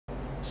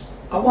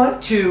I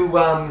want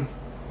to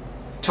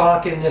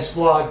talk in this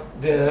vlog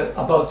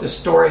about the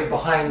story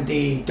behind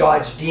the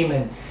Dodge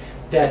Demon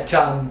that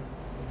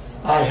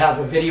I have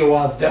a video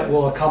of that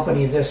will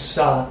accompany this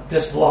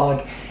this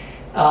vlog.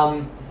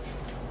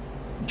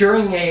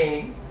 During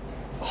a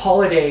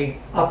holiday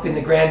up in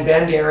the Grand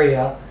Bend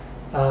area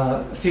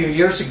a few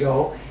years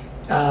ago,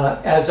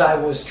 as I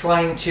was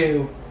trying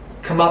to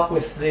come up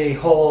with the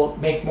whole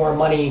make more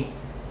money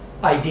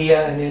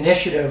idea and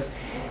initiative,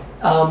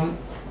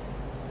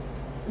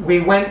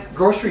 we went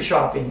grocery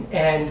shopping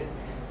and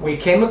we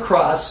came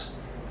across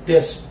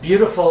this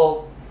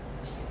beautiful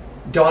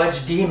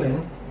Dodge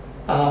Demon,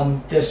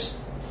 this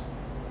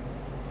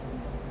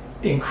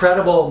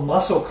incredible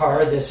muscle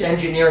car, this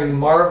engineering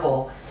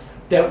marvel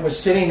that was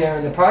sitting there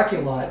in the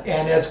parking lot.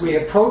 And as we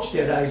approached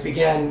it, I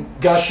began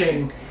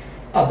gushing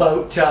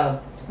about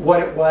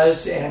what it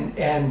was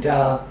and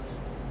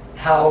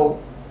how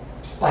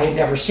I had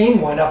never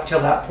seen one up till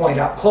that point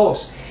up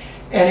close.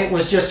 And it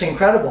was just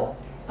incredible.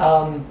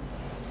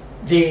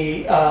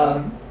 The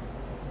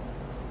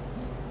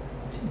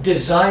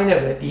design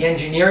of it, the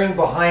engineering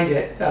behind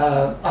it,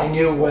 I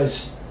knew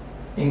was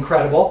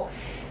incredible.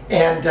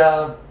 And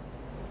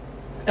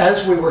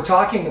as we were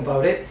talking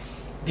about it,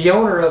 the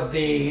owner of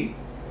the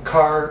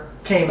car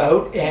came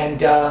out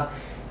and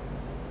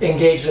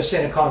engaged us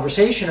in a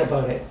conversation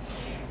about it.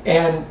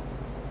 And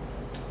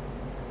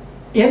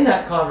in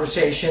that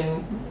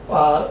conversation,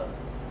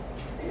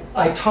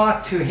 I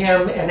talked to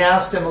him and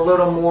asked him a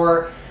little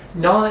more,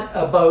 not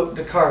about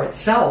the car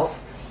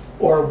itself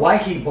or why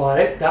he bought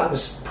it, that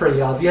was pretty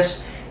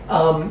obvious,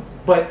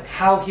 but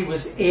how he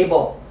was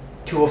able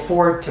to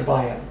afford to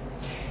buy it.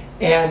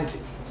 And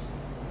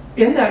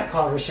in that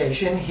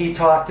conversation, he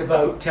talked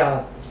about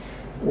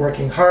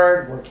working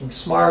hard, working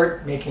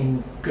smart,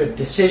 making good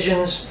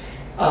decisions,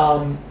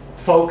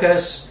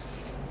 focus,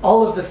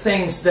 all of the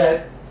things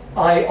that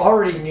I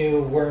already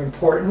knew were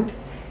important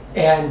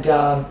and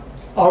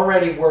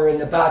already were in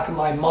the back of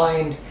my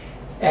mind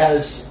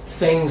as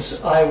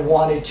things I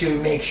wanted to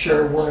make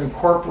sure were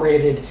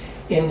incorporated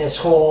in this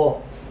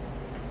whole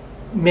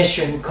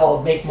mission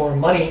called Make More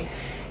Money.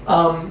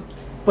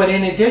 But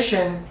in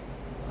addition,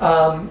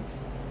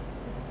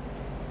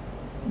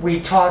 we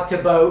talked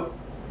about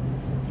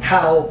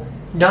how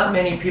not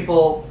many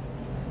people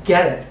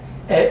get it.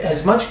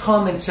 As much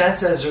common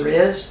sense as there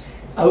is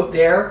out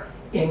there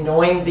in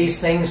knowing these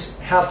things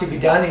have to be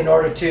done in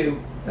order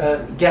to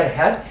get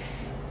ahead,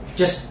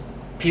 just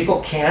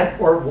people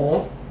can't or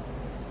won't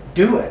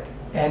do it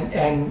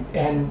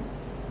and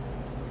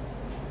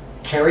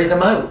carry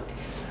them out.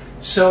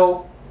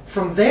 So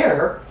from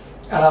there,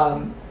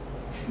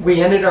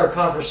 we ended our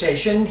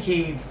conversation.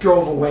 He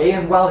drove away,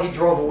 and while he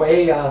drove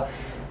away,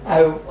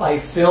 I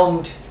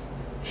filmed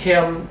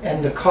him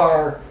and the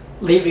car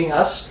leaving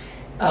us,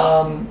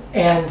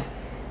 and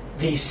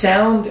the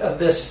sound of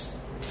this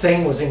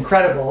thing was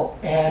incredible,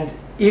 and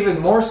even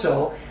more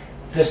so,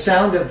 the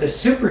sound of the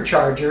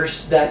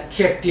superchargers that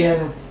kicked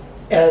in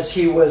as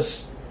he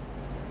was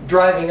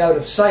driving out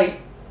of sight,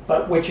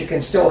 but which you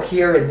can still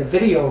hear in the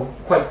video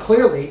quite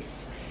clearly,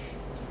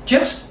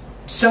 just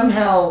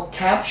somehow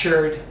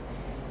captured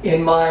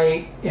in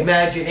my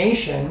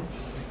imagination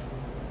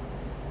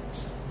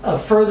a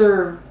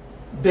further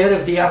bit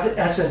of the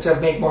essence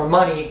of Make More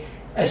Money,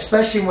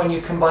 especially when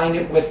you combine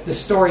it with the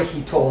story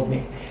he told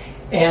me.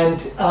 And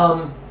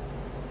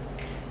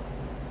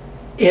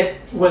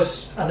it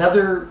was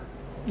another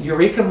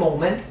eureka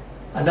moment,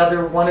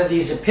 another one of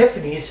these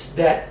epiphanies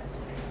that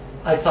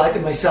I thought to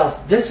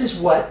myself, this is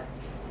what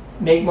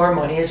Make More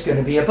Money is going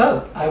to be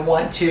about. I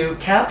want to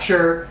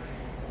capture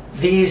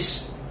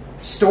these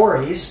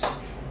stories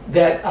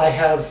that I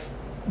have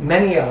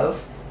many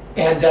of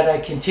and that I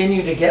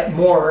continue to get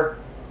more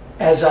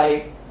as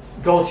I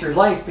go through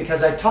life,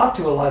 because I talk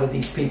to a lot of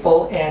these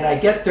people and I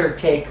get their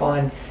take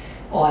on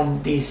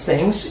these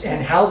things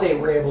and how they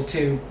were able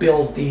to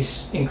build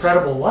these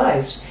incredible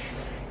lives.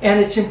 And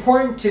it's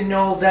important to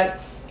know that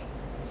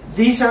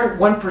these aren't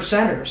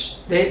 1%ers.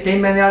 They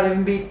may not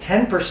even be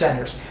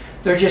 10%ers.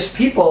 They're just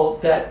people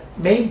that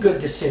made good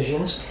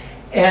decisions,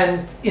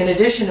 and in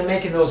addition to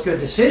making those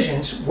good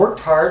decisions, worked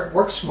hard,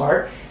 worked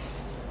smart,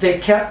 they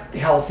kept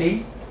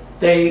healthy,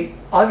 they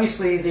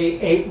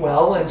ate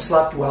well and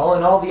slept well,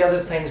 and all the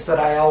other things that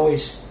I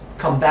always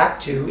come back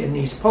to in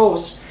these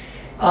posts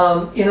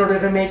in order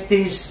to make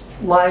these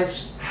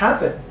lives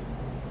happen.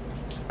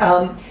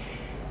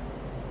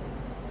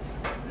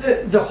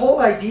 The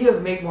whole idea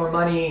of Make More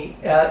Money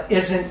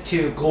isn't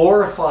to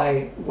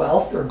glorify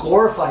wealth or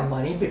glorify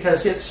money,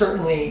 because it's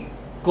certainly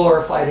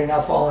glorified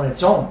enough all on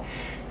its own.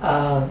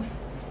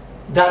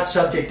 That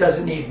subject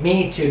doesn't need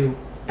me to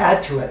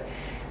add to it.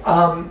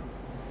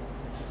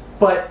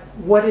 But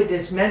what it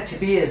is meant to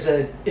be is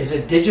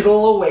a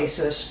digital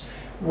oasis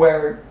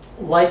where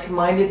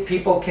like-minded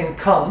people can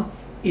come,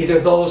 either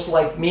those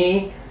like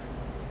me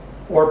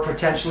or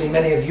potentially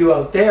many of you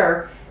out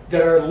there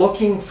that are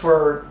looking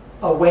for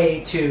a way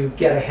to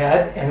get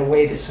ahead and a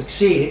way to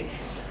succeed,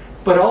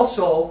 but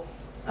also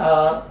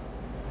a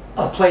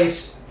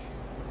place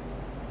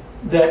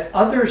that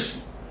others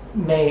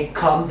may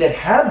come that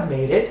have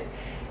made it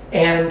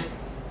and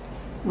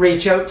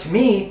reach out to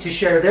me to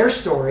share their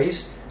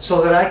stories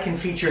so that I can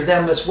feature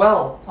them as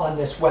well on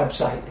this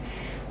website,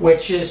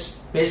 which is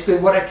basically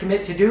what I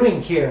commit to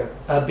doing here,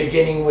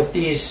 beginning with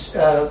these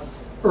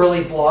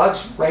early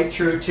vlogs right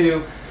through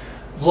to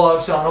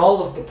vlogs on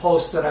all of the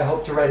posts that I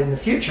hope to write in the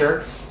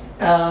future,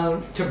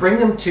 to bring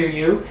them to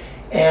you,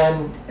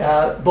 and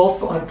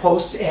both on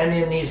posts and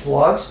in these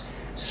vlogs,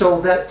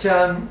 so that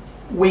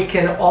we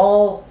can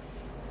all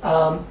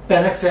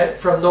benefit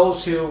from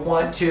those who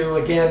want to,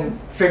 again,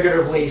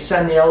 figuratively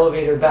send the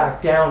elevator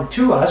back down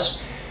to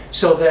us,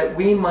 so that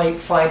we might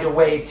find a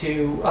way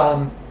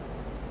to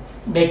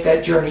make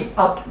that journey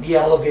up the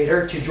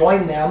elevator to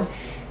join them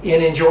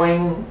in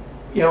enjoying,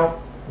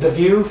 the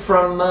view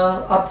from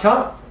up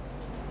top.